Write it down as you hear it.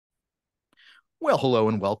Well, hello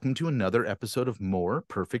and welcome to another episode of More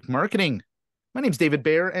Perfect Marketing. My name's David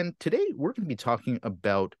Baer, and today we're going to be talking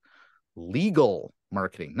about legal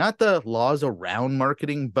marketing, not the laws around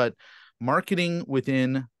marketing, but marketing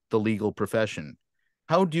within the legal profession.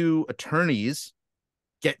 How do attorneys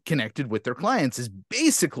get connected with their clients is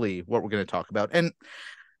basically what we're going to talk about. And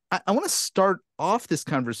I want to start off this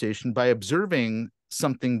conversation by observing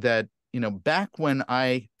something that, back when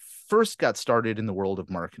I first got started in the world of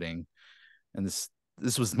marketing, and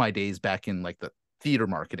this was my days back in like the theater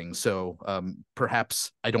marketing. So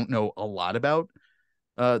perhaps I don't know a lot about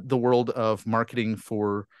the world of marketing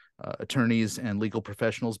for attorneys and legal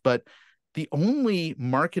professionals, but the only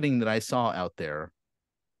marketing that I saw out there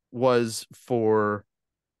was for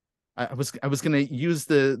I was going to use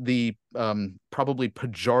the probably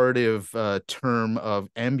pejorative term of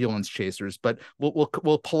ambulance chasers, but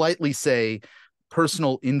we'll politely say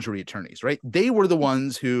personal injury attorneys, right? They were the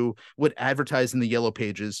ones who would advertise in the yellow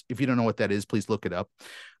pages. If you don't know what that is, please look it up.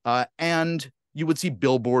 And you would see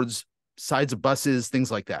billboards, sides of buses,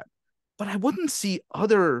 things like that. But I wouldn't see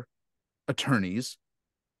other attorneys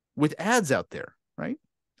with ads out there, right?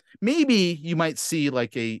 Maybe you might see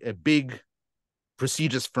like a big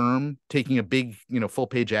prestigious firm taking a big, full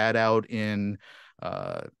page ad out in,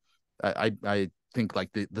 I think like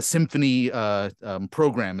the symphony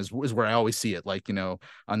program is where I always see it, like,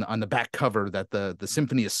 on the back cover that the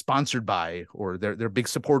symphony is sponsored by, or they're big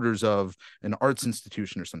supporters of an arts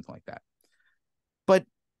institution or something like that. But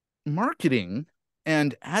marketing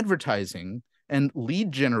and advertising and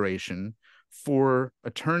lead generation for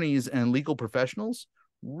attorneys and legal professionals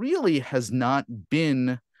really has not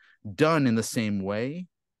been done in the same way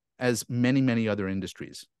as many other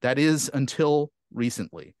industries. That is until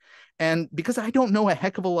recently. And because I don't know a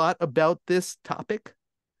heck of a lot about this topic,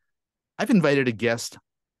 I've invited a guest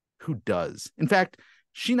who does. In fact,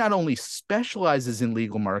 she not only specializes in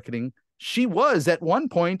legal marketing, she was at one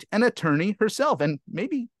point an attorney herself, and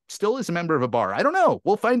maybe still is a member of a bar. I don't know.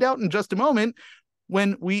 We'll find out in just a moment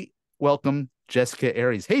when we welcome Jessica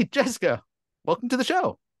Aries. Hey, Jessica, welcome to the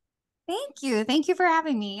show. Thank you. Thank you for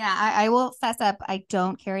having me. Yeah, I will fess up. I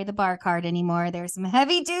don't carry the bar card anymore. There's some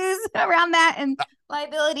heavy dues around that and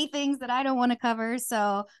liability things that I don't want to cover.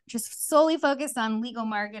 So just solely focused on legal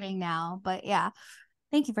marketing now. But yeah,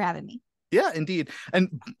 thank you for having me. Yeah, indeed.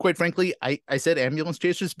 And quite frankly, I said ambulance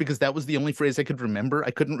chasers because that was the only phrase I could remember.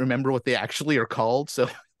 I couldn't remember what they actually are called. So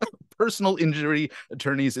personal injury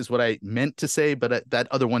attorneys is what I meant to say, but that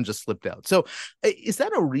other one just slipped out. So is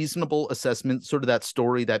that a reasonable assessment, sort of that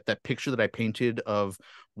story, that picture that I painted of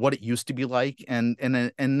what it used to be like? And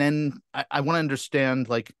then I want to understand,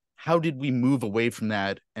 like, how did we move away from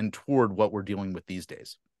that and toward what we're dealing with these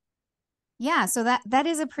days? Yeah, so that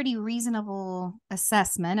is a pretty reasonable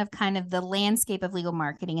assessment of kind of the landscape of legal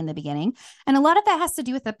marketing in the beginning. And a lot of that has to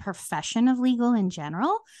do with the profession of legal in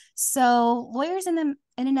general. So lawyers in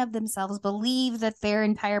and of themselves believe that their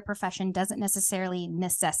entire profession doesn't necessarily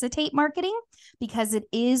necessitate marketing, because it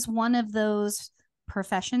is one of those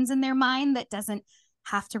professions in their mind that doesn't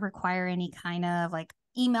have to require any kind of like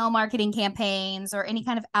email marketing campaigns or any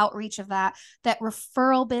kind of outreach of that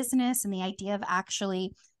referral business, and the idea of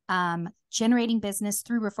actually generating business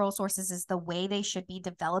through referral sources is the way they should be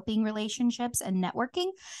developing relationships and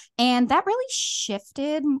networking. And that really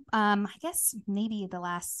shifted, I guess, maybe the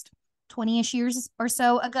last 20-ish years or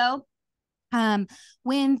so ago.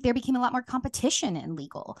 When there became a lot more competition in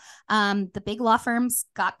legal. The big law firms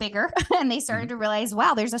got bigger and they started to realize,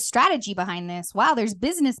 wow, there's a strategy behind this. Wow, there's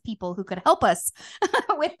business people who could help us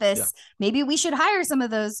with this. Yeah. Maybe we should hire some of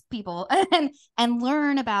those people and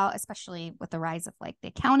learn about, especially with the rise of like the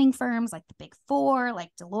accounting firms, like the big four, like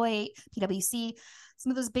Deloitte, PwC. Some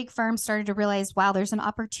of those big firms started to realize, wow, there's an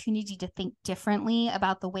opportunity to think differently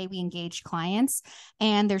about the way we engage clients.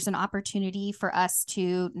 And there's an opportunity for us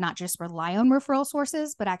to not just rely on referral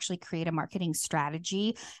sources, but actually create a marketing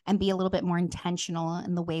strategy and be a little bit more intentional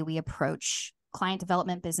in the way we approach client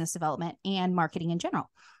development, business development, and marketing in general.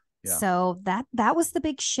 Yeah. So that was the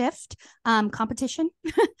big shift. Competition.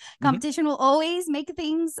 Competition will always make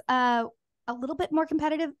things a little bit more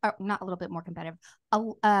competitive, or not a little bit more competitive,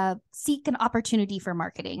 seek an opportunity for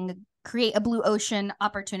marketing, create a blue ocean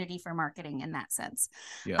opportunity for marketing in that sense.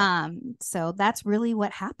 Yeah. So that's really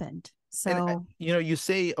what happened. So, and, you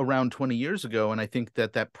say around 20 years ago, and I think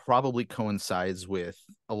that probably coincides with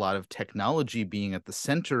a lot of technology being at the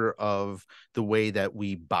center of the way that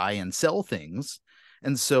we buy and sell things.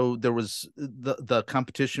 And so there was the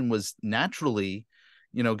competition was naturally,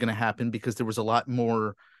 going to happen because there was a lot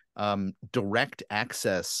more direct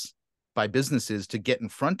access by businesses to get in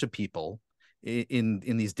front of people in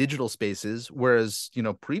these digital spaces, whereas,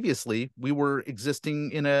 previously we were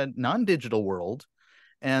existing in a non-digital world.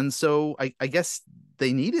 And so I guess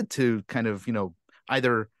they needed to kind of,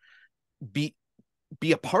 either be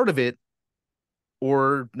be a part of it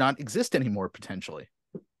or not exist anymore potentially.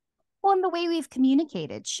 Well, and the way we've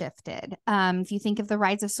communicated shifted. If you think of the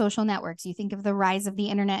rise of social networks, you think of the rise of the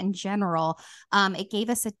internet in general, it gave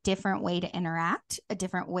us a different way to interact, a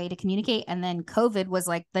different way to communicate. And then COVID was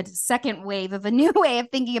like the second wave of a new way of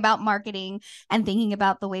thinking about marketing and thinking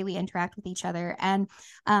about the way we interact with each other. And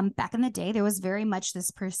back in the day, there was very much this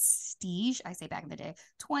prestige. I say back in the day,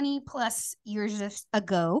 20 plus years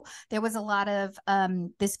ago, there was a lot of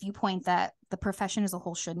this viewpoint that the profession as a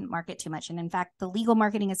whole shouldn't market too much. And in fact, the Legal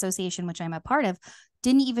Marketing Association, which I'm a part of,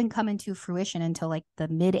 didn't even come into fruition until like the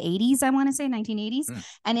mid 80s, I want to say 1980s.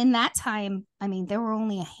 And in that time, I mean, there were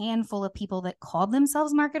only a handful of people that called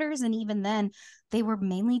themselves marketers. And even then, they were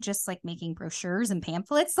mainly just like making brochures and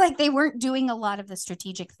pamphlets. Like they weren't doing a lot of the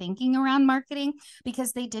strategic thinking around marketing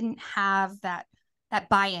because they didn't have that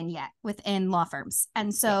buy-in yet within law firms.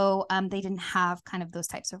 And so they didn't have kind of those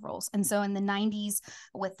types of roles. And so in the 90s,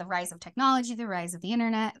 with the rise of technology, the rise of the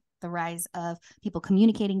internet, the rise of people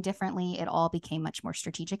communicating differently, it all became much more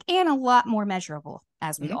strategic and a lot more measurable,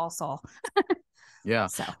 as we all saw. Yeah.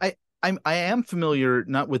 So I am familiar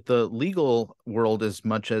not with the legal world as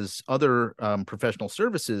much as other professional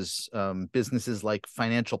services businesses like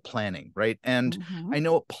financial planning, right? And I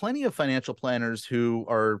know plenty of financial planners who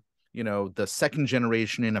are, the second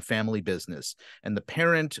generation in a family business, and the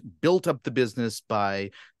parent built up the business by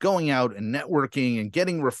going out and networking and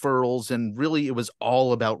getting referrals, and really it was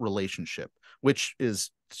all about relationship, which is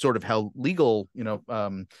sort of how legal,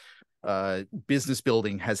 business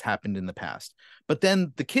building has happened in the past. But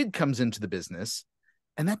then the kid comes into the business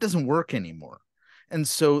and that doesn't work anymore. And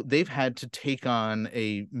so they've had to take on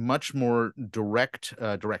a much more direct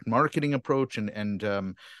marketing approach,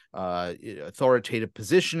 and authoritative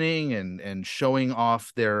positioning, and showing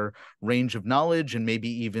off their range of knowledge, and maybe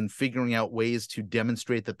even figuring out ways to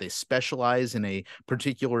demonstrate that they specialize in a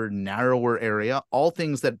particular narrower area. All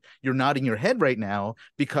things that you're nodding your head right now,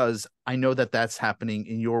 because I know that that's happening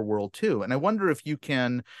in your world too. And I wonder if you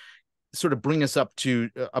can sort of bring us up to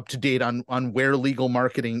date on where legal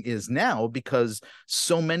marketing is now, because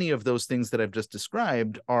so many of those things that I've just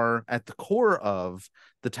described are at the core of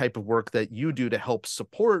the type of work that you do to help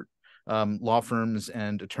support law firms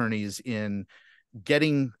and attorneys in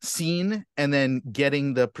getting seen, and then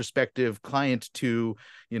getting the prospective client to,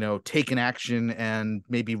 take an action and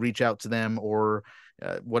maybe reach out to them, or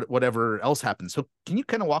whatever else happens. So can you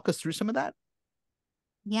kind of walk us through some of that?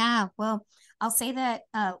 yeah, well, I'll say that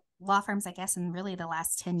law firms, I guess, in really the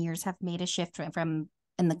last 10 years have made a shift from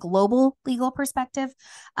in the global legal perspective.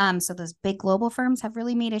 So those big global firms have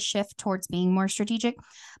really made a shift towards being more strategic.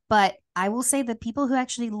 But I will say the people who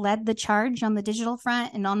actually led the charge on the digital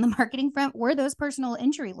front and on the marketing front were those personal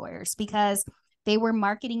injury lawyers, because they were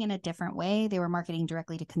marketing in a different way. They were marketing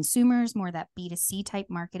directly to consumers, more that B2C type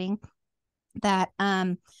marketing that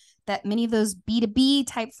many of those B2B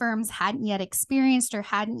type firms hadn't yet experienced or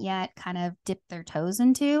hadn't yet kind of dipped their toes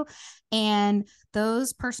into. And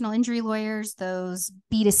those personal injury lawyers, those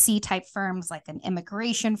B2C type firms, like an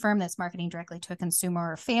immigration firm that's marketing directly to a consumer,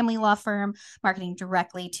 or a family law firm marketing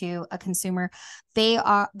directly to a consumer, they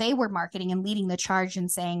were marketing and leading the charge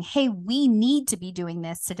and saying, hey, we need to be doing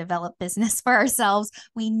this to develop business for ourselves.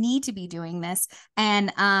 We need to be doing this.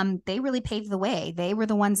 And they really paved the way. They were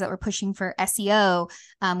the ones that were pushing for SEO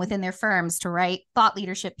within their firms, to write thought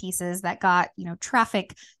leadership pieces that got,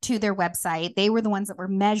 traffic to their website. They were the ones that were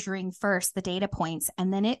measuring first the data points,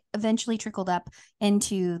 and then it eventually trickled up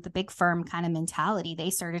into the big firm kind of mentality. They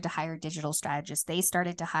started to hire digital strategists. They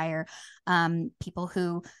started to hire people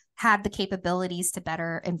who had the capabilities to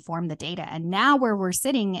better inform the data. And now where we're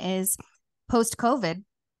sitting is post-COVID,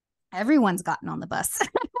 everyone's gotten on the bus.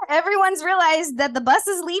 Everyone's realized that the bus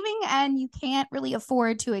is leaving, and you can't really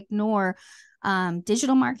afford to ignore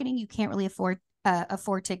digital marketing. You can't really afford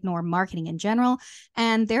to ignore marketing in general.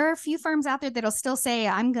 And there are a few firms out there that'll still say,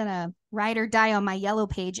 I'm going to ride or die on my yellow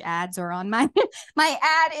page ads, or on my my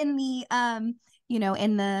ad in the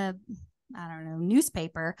in the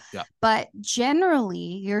newspaper. Yeah. But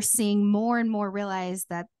generally, you're seeing more and more realize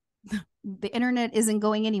that the internet isn't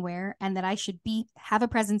going anywhere, and that I should have a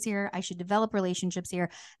presence here. I should develop relationships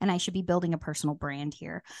here, and I should be building a personal brand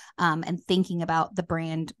here, and thinking about the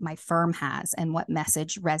brand my firm has and what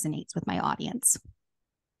message resonates with my audience.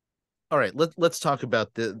 All right, let's talk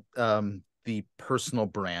about the personal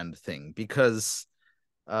brand thing, because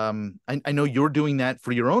I know you're doing that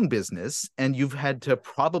for your own business, and you've had to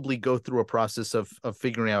probably go through a process of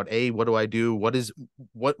figuring out, a, what do I do? What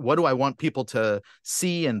do I want people to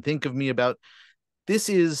see and think of me about? This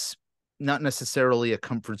is not necessarily a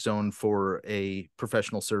comfort zone for a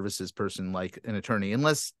professional services person like an attorney,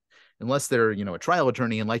 unless they're, a trial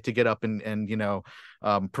attorney and like to get up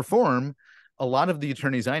and perform. A lot of the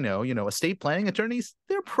attorneys I know, estate planning attorneys,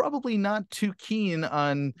 they're probably not too keen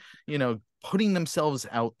on, putting themselves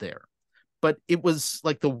out there. But it was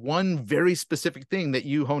like the one very specific thing that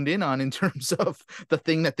you honed in on in terms of the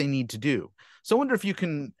thing that they need to do. So I wonder if you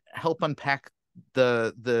can help unpack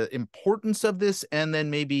the importance of this, and then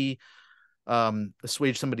maybe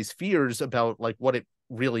assuage somebody's fears about like what it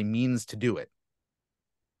really means to do it.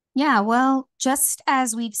 Yeah, well, just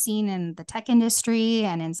as we've seen in the tech industry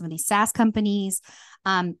and in some of these SaaS companies,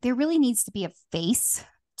 there really needs to be a face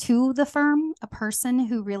to the firm, a person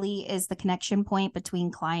who really is the connection point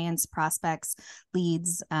between clients, prospects,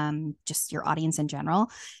 leads, just your audience in general.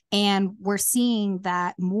 And we're seeing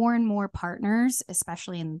that more and more partners,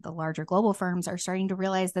 especially in the larger global firms, are starting to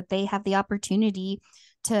realize that they have the opportunity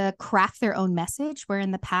to craft their own message, where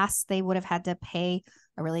in the past they would have had to pay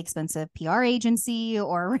a really expensive PR agency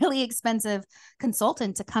or a really expensive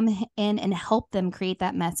consultant to come in and help them create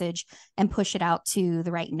that message and push it out to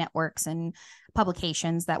the right networks and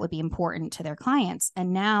publications that would be important to their clients.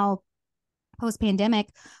 And now, post pandemic,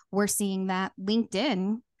 we're seeing that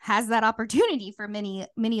LinkedIn has that opportunity for many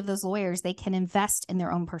of those lawyers. They can invest in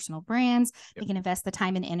their own personal brands. Yep. They can invest the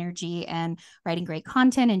time and energy and writing great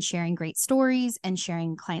content and sharing great stories and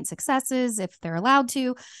sharing client successes if they're allowed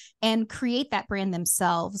to, and create that brand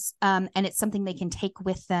themselves. And it's something they can take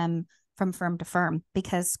with them from firm to firm,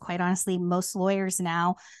 because quite honestly, most lawyers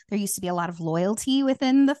now, there used to be a lot of loyalty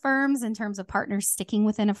within the firms in terms of partners sticking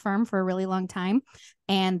within a firm for a really long time.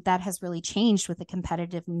 And that has really changed with the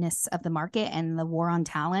competitiveness of the market and the war on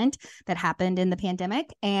talent that happened in the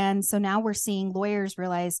pandemic. And so now we're seeing lawyers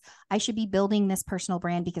realize, I should be building this personal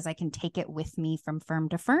brand because I can take it with me from firm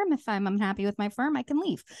to firm. If I'm unhappy with my firm, I can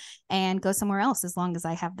leave and go somewhere else, as long as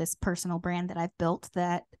I have this personal brand that I've built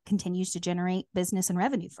that continues to generate business and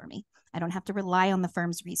revenue for me. I don't have to rely on the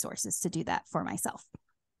firm's resources to do that for myself.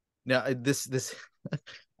 Now, this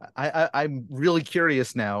I'm really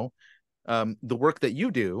curious now. The work that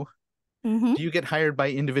you do, Mm-hmm. do you get hired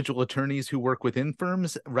by individual attorneys who work within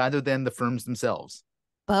firms rather than the firms themselves?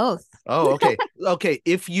 Both. Oh, okay. Okay.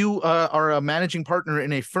 If you are a managing partner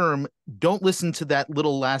in a firm, don't listen to that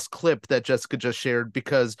little last clip that Jessica just shared,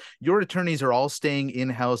 because your attorneys are all staying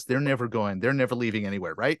in-house. They're never going, they're never leaving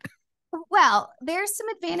anywhere, right? Well, there's some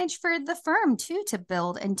advantage for the firm too to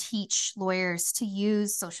build and teach lawyers to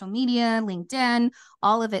use social media, LinkedIn,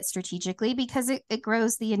 all of it strategically, because it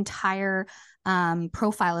grows the entire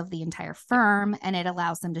profile of the entire firm, and it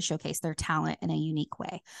allows them to showcase their talent in a unique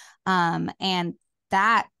way. And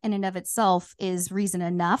that in and of itself is reason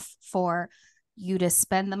enough for you to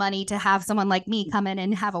spend the money to have someone like me come in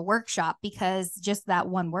and have a workshop, because just that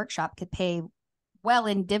one workshop could pay well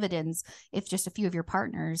in dividends if just a few of your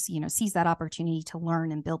partners, seize that opportunity to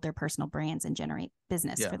learn and build their personal brands and generate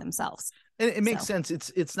business for themselves. And it makes sense.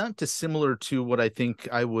 It's not dissimilar to what I think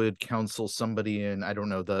I would counsel somebody in, I don't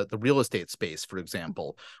know, the real estate space, for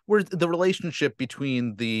example, where the relationship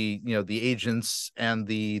between the agents and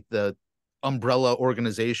the umbrella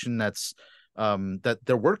organization that's that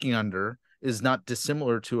they're working under is not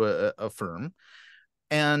dissimilar to a firm.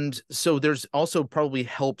 And so there's also probably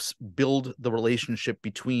helps build the relationship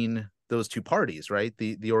between those two parties, right?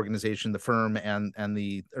 The organization, the firm, and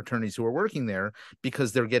the attorneys who are working there,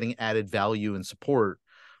 because they're getting added value and support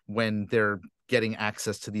when they're getting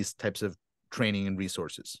access to these types of training and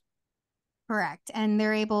resources. Correct. And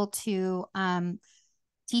they're able to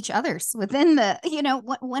teach others within the,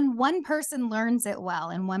 when one person learns it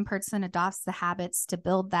well and one person adopts the habits to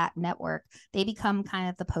build that network, they become kind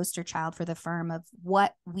of the poster child for the firm of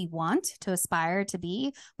what we want to aspire to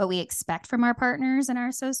be, what we expect from our partners and our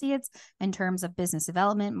associates in terms of business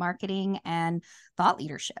development, marketing, and thought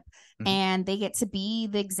leadership. Mm-hmm. And they get to be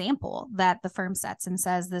the example that the firm sets and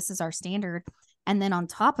says, this is our standard. And then on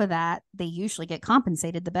top of that, they usually get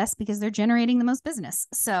compensated the best because they're generating the most business.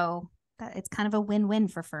 So it's kind of a win-win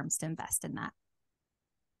for firms to invest in that.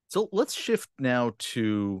 So let's shift now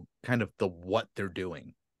to kind of the what they're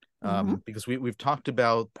doing. Because we've talked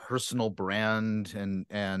about personal brand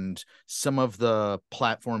and some of the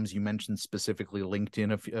platforms you mentioned, specifically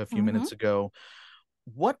LinkedIn a few minutes ago.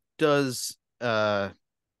 What does I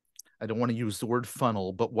don't want to use the word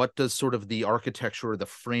funnel, but what does sort of the architecture or the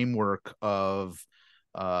framework of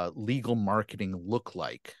legal marketing look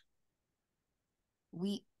like?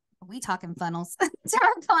 we talk in funnels to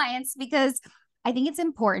our clients because I think it's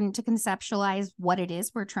important to conceptualize what it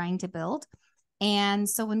is we're trying to build. And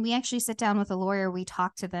so when we actually sit down with a lawyer, we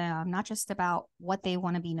talk to them not just about what they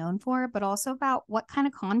want to be known for, but also about what kind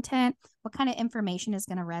of content, what kind of information is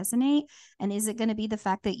going to resonate. And is it going to be the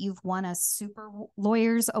fact that you've won a super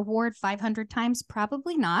lawyers award 500 times?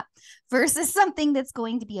 Probably not, versus something that's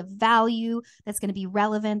going to be of value, that's going to be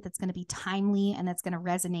relevant, that's going to be timely, and that's going to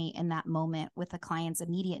resonate in that moment with the client's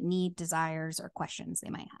immediate need, desires, or questions they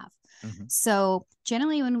might have. Mm-hmm. So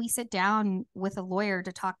generally, when we sit down with a lawyer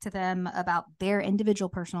to talk to them about their individual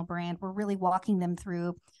personal brand, we're really walking them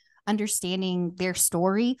through understanding their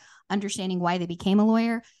story, understanding why they became a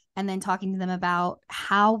lawyer, and then talking to them about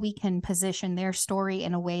how we can position their story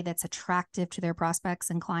in a way that's attractive to their prospects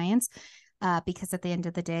and clients. Because at the end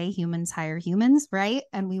of the day, humans hire humans, right?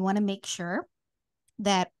 And we want to make sure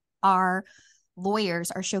that our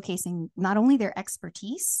lawyers are showcasing not only their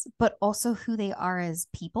expertise, but also who they are as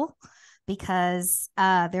people, because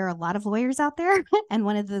there are a lot of lawyers out there. And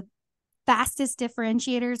one of the fastest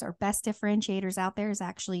differentiators or best differentiators out there is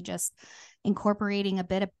actually just incorporating a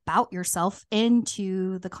bit about yourself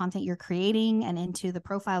into the content you're creating and into the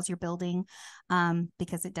profiles you're building,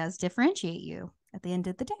 because it does differentiate you at the end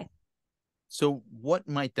of the day. So what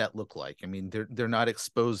might that look like? I mean, they're not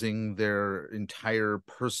exposing their entire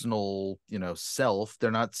personal, self.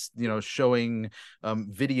 They're not, showing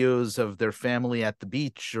videos of their family at the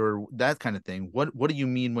beach or that kind of thing. What do you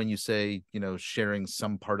mean when you say, sharing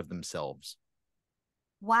some part of themselves?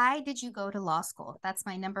 Why did you go to law school? That's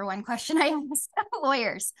my number one question I ask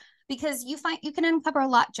lawyers, because you can uncover a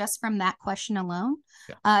lot just from that question alone.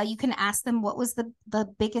 Yeah. You can ask them what was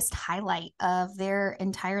the biggest highlight of their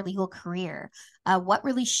entire legal career. What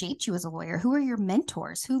really shaped you as a lawyer? Who are your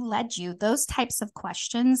mentors? Who led you? Those types of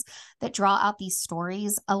questions that draw out these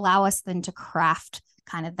stories allow us then to craft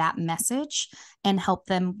kind of that message and help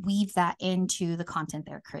them weave that into the content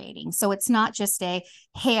they're creating. So it's not just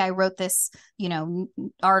hey, I wrote this,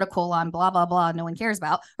 article on blah, blah, blah, no one cares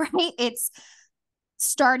about, right? It's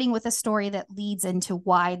starting with a story that leads into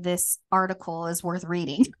why this article is worth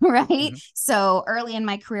reading, right? Mm-hmm. So early in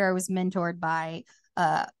my career, I was mentored by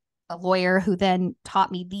a lawyer who then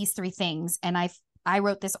taught me these three things. And I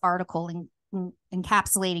wrote this article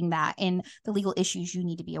encapsulating that in the legal issues you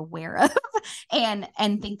need to be aware of, and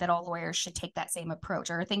think that all lawyers should take that same approach,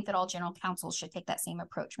 or think that all general counsels should take that same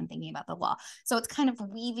approach when thinking about the law. So it's kind of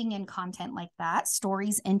weaving in content like that,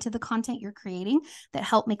 stories into the content you're creating that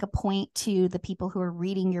help make a point to the people who are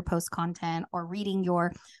reading your post content or reading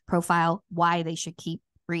your profile, why they should keep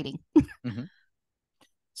reading. Mm-hmm.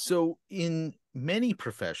 So in many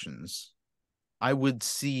professions, I would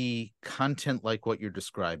see content like what you're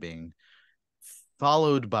describing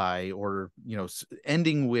followed by, or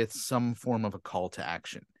ending with some form of a call to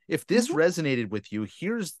action. If this resonated with you,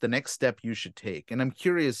 here's the next step you should take. And I'm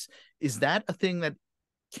curious, is that a thing that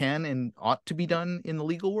can and ought to be done in the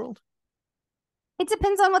legal world? It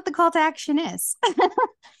depends on what the call to action is.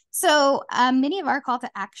 So many of our call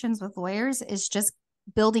to actions with lawyers is just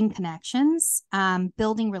building connections,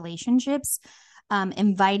 building relationships,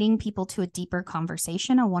 inviting people to a deeper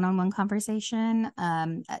conversation, a one-on-one conversation.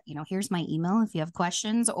 Here's my email if you have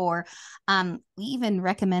questions, or we even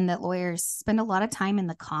recommend that lawyers spend a lot of time in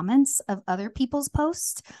the comments of other people's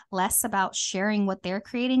posts, less about sharing what they're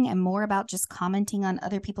creating and more about just commenting on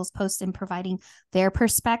other people's posts and providing their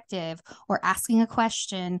perspective, or asking a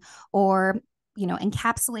question, or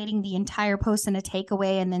encapsulating the entire post in a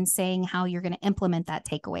takeaway and then saying how you're going to implement that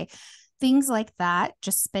takeaway. Things like that,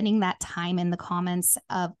 just spending that time in the comments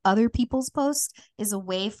of other people's posts is a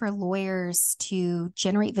way for lawyers to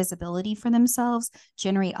generate visibility for themselves,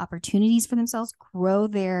 generate opportunities for themselves, grow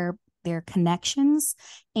their connections,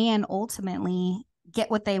 and ultimately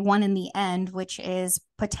get what they want in the end, which is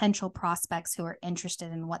potential prospects who are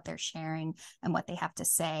interested in what they're sharing and what they have to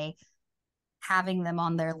say, having them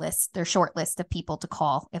on their list, their short list of people to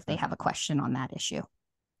call if they have a question on that issue.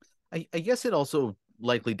 I guess it also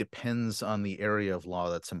likely depends on the area of law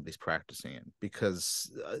that somebody's practicing in, because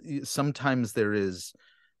sometimes there is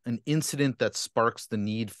an incident that sparks the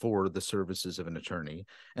need for the services of an attorney,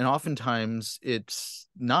 and oftentimes it's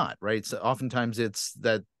not, right? So oftentimes it's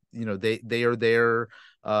that they are there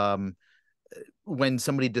when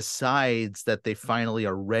somebody decides that they finally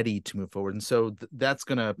are ready to move forward, and so that's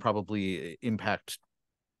going to probably impact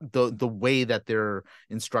the way that they're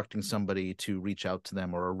instructing somebody to reach out to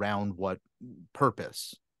them, or around what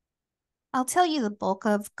purpose. I'll tell you, the bulk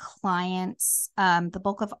of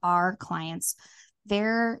our clients,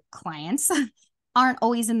 their clients aren't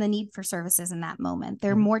always in the need for services in that moment.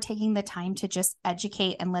 They're Mhm. more taking the time to just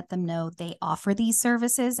educate and let them know they offer these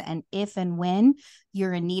services. And if and when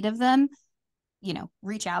you're in need of them,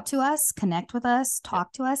 reach out to us, connect with us, Yeah.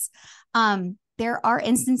 talk to us. There are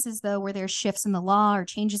instances, though, where there's shifts in the law or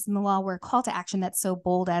changes in the law where call to action that's so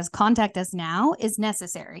bold as contact us now is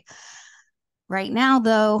necessary. Right now,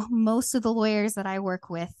 though, most of the lawyers that I work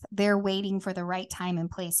with, they're waiting for the right time and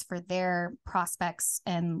place for their prospects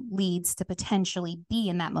and leads to potentially be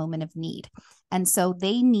in that moment of need. And so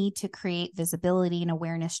they need to create visibility and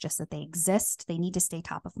awareness just that they exist. They need to stay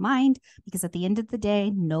top of mind because at the end of the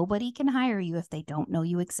day, nobody can hire you if they don't know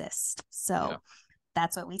you exist. So Yeah.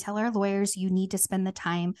 that's what we tell our lawyers. You need to spend the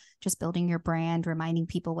time just building your brand, reminding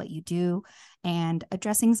people what you do, and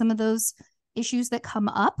addressing some of those issues that come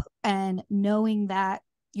up and knowing that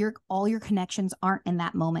all your connections aren't in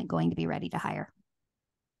that moment going to be ready to hire.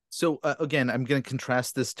 So again, I'm going to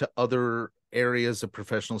contrast this to other areas of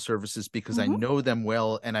professional services because I Mm-hmm. know them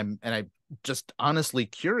well, and I'm just honestly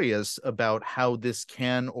curious about how this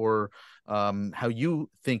can or how you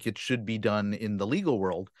think it should be done in the legal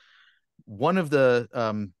world. One of the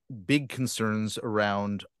big concerns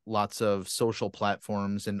around lots of social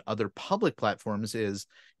platforms and other public platforms is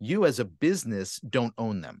you as a business don't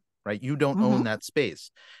own them, right? You don't Mm-hmm. own that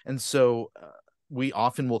space. And so we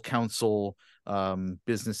often will counsel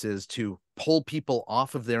businesses to pull people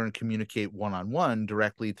off of there and communicate one-on-one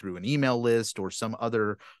directly through an email list or some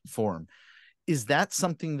other form. Is that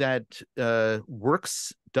something that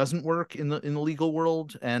works, doesn't work in the legal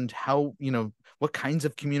world? And how, what kinds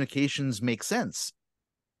of communications make sense?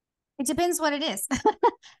 It depends what it is.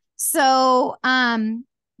 So,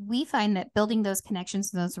 we find that building those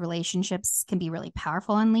connections and those relationships can be really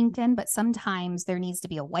powerful on LinkedIn, but sometimes there needs to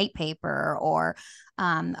be a white paper or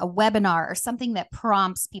a webinar or something that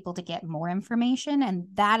prompts people to get more information. And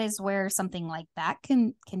that is where something like that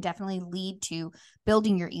can definitely lead to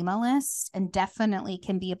building your email list, and definitely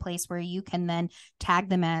can be a place where you can then tag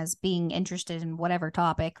them as being interested in whatever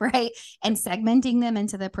topic, right? And segmenting them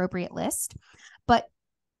into the appropriate list. But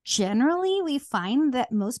generally, we find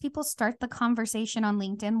that most people start the conversation on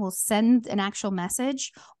LinkedIn, will send an actual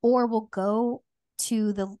message, or will go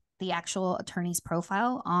to the actual attorney's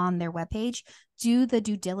profile on their webpage, do the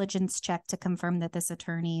due diligence check to confirm that this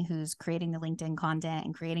attorney who's creating the LinkedIn content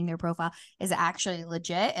and creating their profile is actually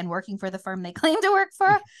legit and working for the firm they claim to work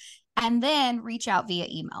for, and then reach out via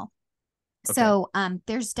email. Okay. So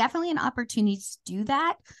there's definitely an opportunity to do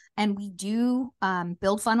that. And we do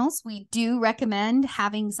build funnels. We do recommend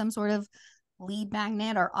having some sort of lead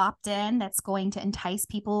magnet or opt-in that's going to entice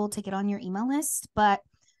people to get on your email list. But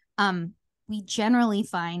we generally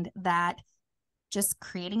find that just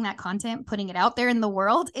creating that content, putting it out there in the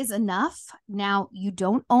world is enough. Now, you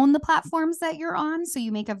don't own the platforms that you're on. So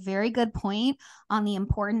you make a very good point on the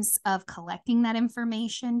importance of collecting that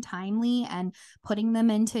information timely and putting them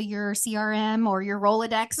into your CRM or your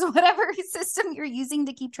Rolodex, whatever system you're using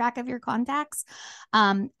to keep track of your contacts,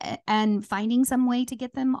 and finding some way to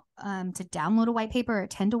get them to download a white paper or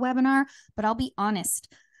attend a webinar. But I'll be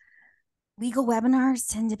honest, legal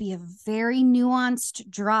webinars tend to be a very nuanced,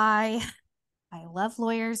 dry. I love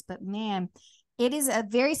lawyers, but man, it is a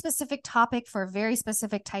very specific topic for a very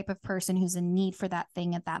specific type of person who's in need for that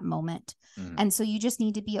thing at that moment. Mm. And so you just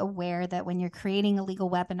need to be aware that when you're creating a legal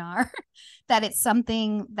webinar, that it's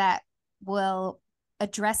something that will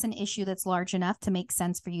address an issue that's large enough to make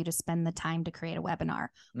sense for you to spend the time to create a webinar,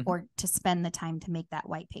 Mhm. or to spend the time to make that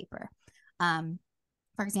white paper.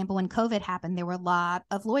 For example, when COVID happened, there were a lot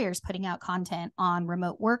of lawyers putting out content on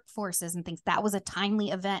remote workforces and things. That was a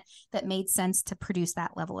timely event that made sense to produce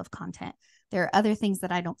that level of content. There are other things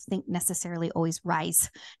that I don't think necessarily always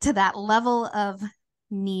rise to that level of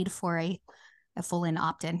need for a full-in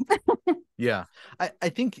opt-in. Yeah. I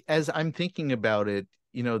think as I'm thinking about it,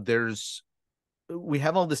 we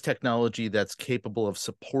have all this technology that's capable of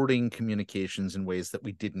supporting communications in ways that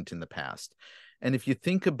we didn't in the past. And if you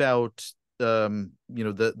think about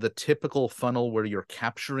the typical funnel where you're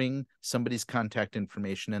capturing somebody's contact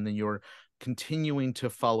information and then you're continuing to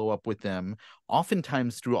follow up with them,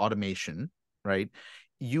 oftentimes through automation, right?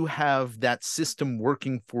 You have that system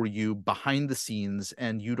working for you behind the scenes,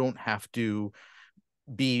 and you don't have to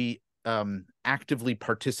be actively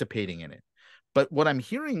participating in it. But what I'm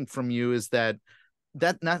hearing from you is that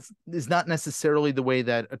is not necessarily the way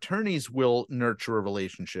that attorneys will nurture a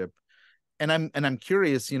relationship. And I'm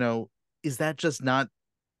curious, is that just not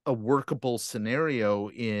a workable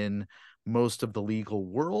scenario in most of the legal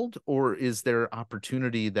world, or is there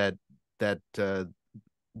opportunity that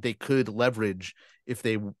they could leverage if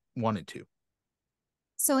they wanted to?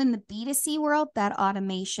 So in the B2C world, that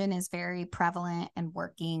automation is very prevalent and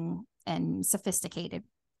working and sophisticated.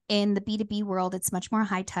 In the B2B world, it's much more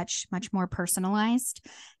high touch, much more personalized.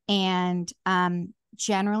 And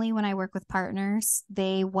generally, when I work with partners,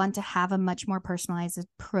 they want to have a much more personalized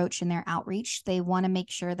approach in their outreach. They want to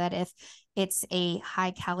make sure that if it's a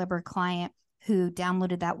high caliber client who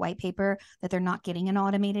downloaded that white paper, that they're not getting an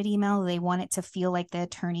automated email. They want it to feel like the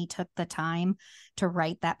attorney took the time to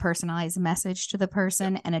write that personalized message to the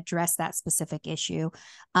person and address that specific issue.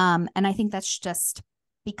 And I think that's just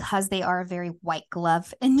because they are a very white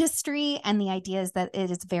glove industry. And the idea is that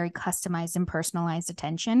it is very customized and personalized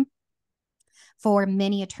attention. For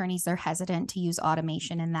many attorneys, they're hesitant to use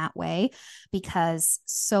automation in that way because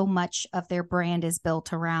so much of their brand is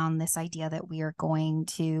built around this idea that we are going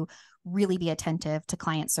to really be attentive to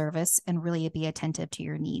client service and really be attentive to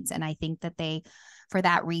your needs. And I think that they, for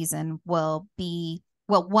that reason, will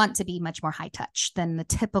want to be much more high touch than the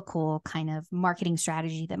typical kind of marketing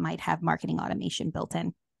strategy that might have marketing automation built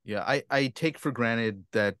in. Yeah, I take for granted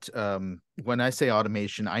that when I say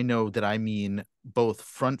automation, I know that I mean both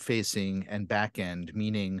front facing and back end,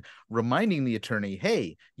 meaning reminding the attorney,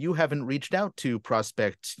 hey, you haven't reached out to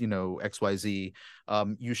prospect, XYZ.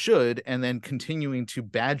 You should, and then continuing to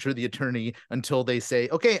badger the attorney until they say,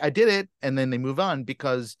 okay, I did it. And then they move on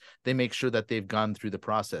because they make sure that they've gone through the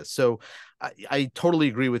process. So I totally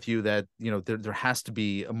agree with you that, there has to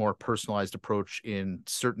be a more personalized approach in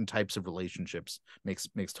certain types of relationships.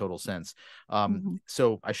 Makes total sense.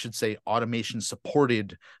 So I should say automation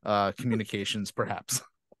supported communications, perhaps.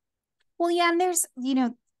 Well, yeah, and there's,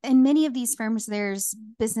 in many of these firms, there's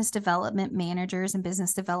business development managers and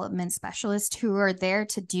business development specialists who are there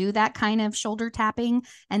to do that kind of shoulder tapping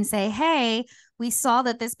and say, hey, we saw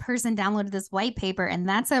that this person downloaded this white paper, and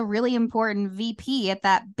that's a really important VP at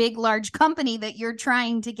that big, large company that you're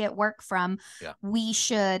trying to get work from. Yeah. We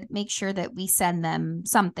should make sure that we send them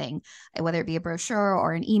something, whether it be a brochure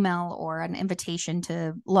or an email or an invitation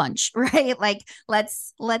to lunch, right? Like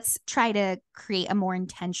let's try to create a more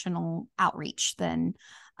intentional outreach than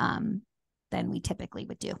we typically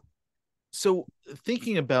would do. So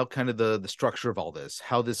thinking about kind of the structure of all this,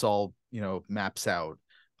 how this all, maps out,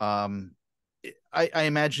 I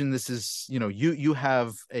imagine this is, you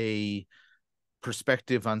have a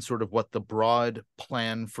perspective on sort of what the broad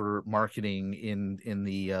plan for marketing in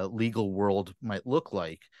the legal world might look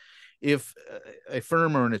like. If a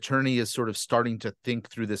firm or an attorney is sort of starting to think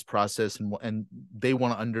through this process and they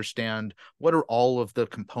want to understand what are all of the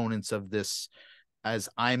components of this as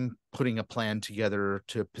I'm putting a plan together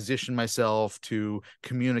to position myself, to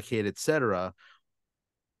communicate, etc.,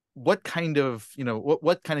 what kind of,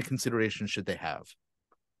 what kind of considerations should they have?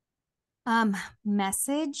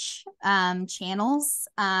 Message, channels.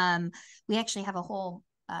 We actually have a whole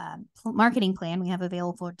marketing plan we have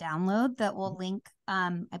available for download that will link,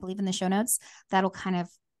 I believe, in the show notes. That'll kind of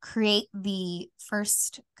create the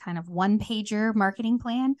first kind of one-pager marketing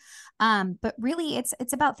plan. But really, it's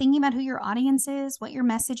about thinking about who your audience is, what your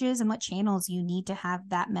message is, and what channels you need to have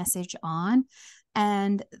that message on.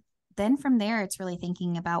 And then from there, it's really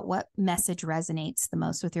thinking about what message resonates the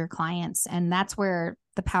most with your clients. And that's where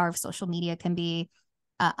the power of social media can be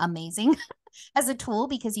amazing as a tool,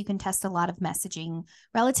 because you can test a lot of messaging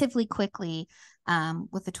relatively quickly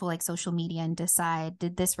with a tool like social media and decide,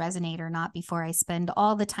 did this resonate or not, before I spend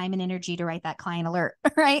all the time and energy to write that client alert,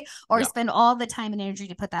 right? Or spend all the time and energy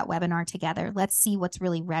to put that webinar together. Let's see what's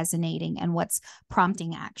really resonating and what's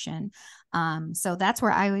prompting action. So that's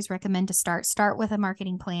where I always recommend to start with a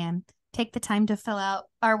marketing plan. Take the time to fill out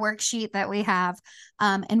our worksheet that we have,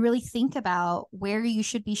 and really think about where you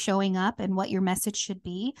should be showing up and what your message should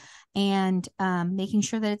be, and making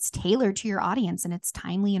sure that it's tailored to your audience and it's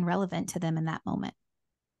timely and relevant to them in that moment.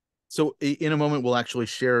 So in a moment, we'll actually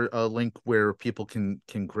share a link where people can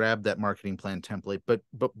grab that marketing plan template. But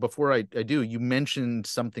before I do, you mentioned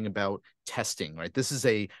something about testing, right? This is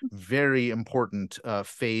a very important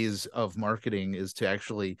phase of marketing, is to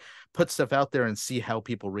actually put stuff out there and see how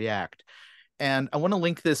people react. And I want to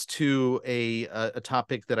link this to a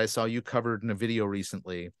topic that I saw you covered in a video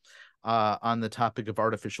recently on the topic of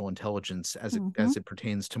artificial intelligence as it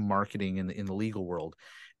pertains to marketing in the legal world.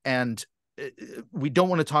 And we don't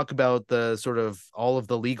want to talk about the sort of all of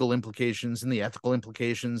the legal implications and the ethical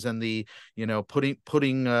implications and the,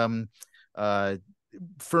 putting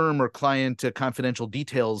firm or client confidential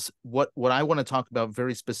details. What I want to talk about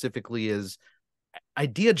very specifically is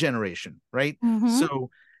idea generation, right? So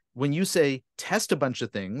when you say test a bunch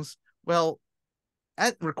of things, well,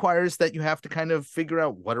 that requires that you have to kind of figure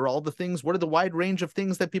out what are the wide range of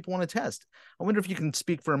things that people want to test. I wonder if you can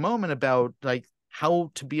speak for a moment about, like,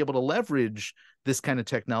 how to be able to leverage this kind of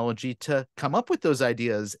technology to come up with those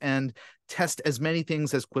ideas and test as many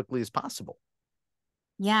things as quickly as possible.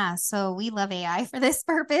 Yeah, so we love AI for this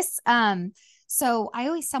purpose. So I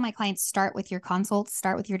always tell my clients, start with your consults,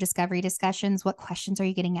 start with your discovery discussions. What questions are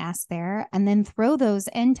you getting asked there? And then throw those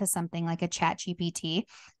into something like a chat GPT,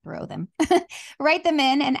 throw them, write them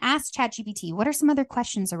in and ask chat GPT, what are some other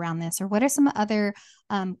questions around this? Or what are some other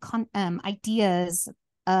ideas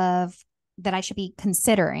of that I should be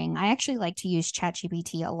considering? I actually like to use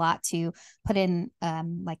ChatGPT a lot to put in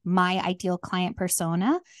like my ideal client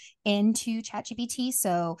persona into ChatGPT.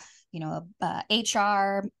 So,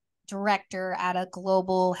 HR director at a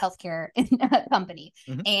global healthcare company,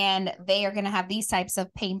 Mm-hmm. and they are going to have these types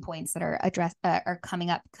of pain points that are addressed are coming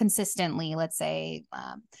up consistently. Let's say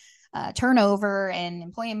turnover and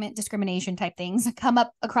employment discrimination type things come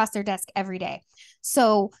up across their desk every day.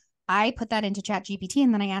 So I put that into Chat GPT,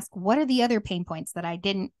 and then I ask, what are the other pain points that I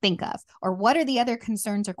didn't think of? Or what are the other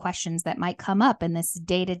concerns or questions that might come up in this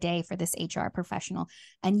day to day for this HR professional?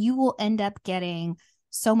 And you will end up getting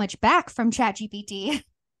so much back from Chat GPT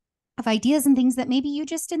of ideas and things that maybe you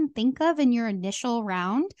just didn't think of in your initial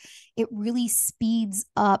round. It really speeds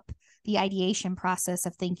up the ideation process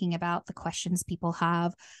of thinking about the questions people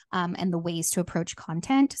have, and the ways to approach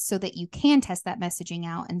content so that you can test that messaging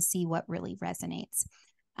out and see what really resonates.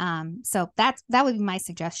 So that would be my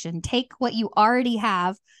suggestion. Take what you already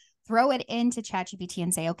have, throw it into ChatGPT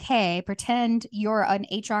and say, okay, pretend you're an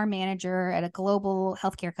HR manager at a global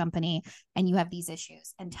healthcare company and you have these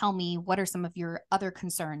issues, and tell me what are some of your other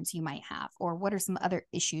concerns you might have, or what are some other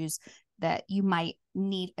issues that you might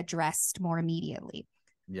need addressed more immediately.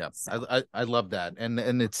 Yeah, So. I love that, and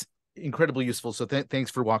it's incredibly useful. So thanks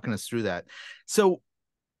for walking us through that. So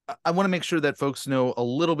I want to make sure that folks know a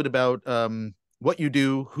little bit about what you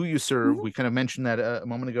do, who you serve. Mm-hmm. We kind of mentioned that a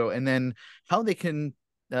moment ago, and then how they can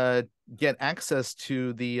get access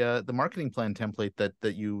to the marketing plan template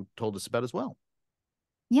that you told us about as well.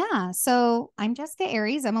 Yeah. So I'm Jessica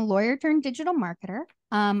Aries. I'm a lawyer turned digital marketer.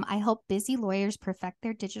 I help busy lawyers perfect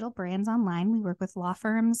their digital brands online. We work with law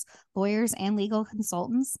firms, lawyers, and legal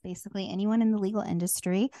consultants, basically anyone in the legal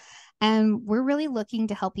industry. And we're really looking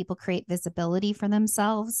to help people create visibility for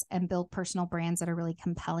themselves and build personal brands that are really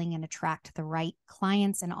compelling and attract the right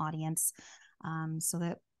clients and audience, so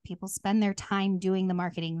that people spend their time doing the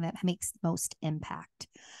marketing that makes the most impact.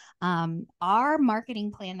 Our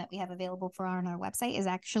marketing plan that we have available for on our website is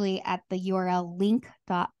actually at the URL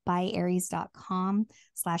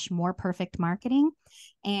link.byaries.com/more perfect marketing.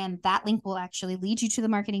 And that link will actually lead you to the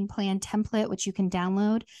marketing plan template, which you can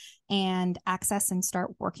download and access and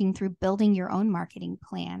start working through building your own marketing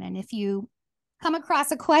plan. And if you come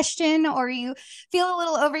across a question or you feel a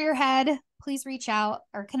little over your head, please reach out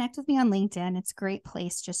or connect with me on LinkedIn. It's a great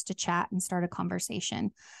place just to chat and start a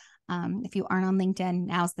conversation. If you aren't on LinkedIn,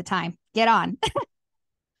 now's the time. Get on.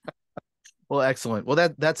 Well, excellent. Well,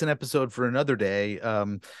 that's an episode for another day.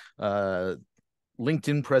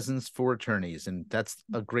 LinkedIn presence for attorneys, and that's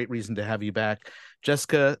a great reason to have you back.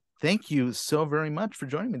 Jessica, thank you so very much for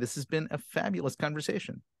joining me. This has been a fabulous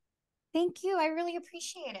conversation. Thank you. I really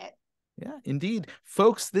appreciate it. Yeah, indeed.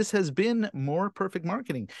 Folks, this has been More Perfect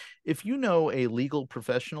Marketing. If you know a legal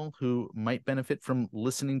professional who might benefit from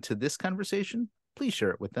listening to this conversation, please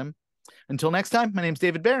share it with them. Until next time, my name's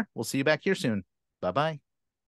David Baer. We'll see you back here soon. Bye-bye.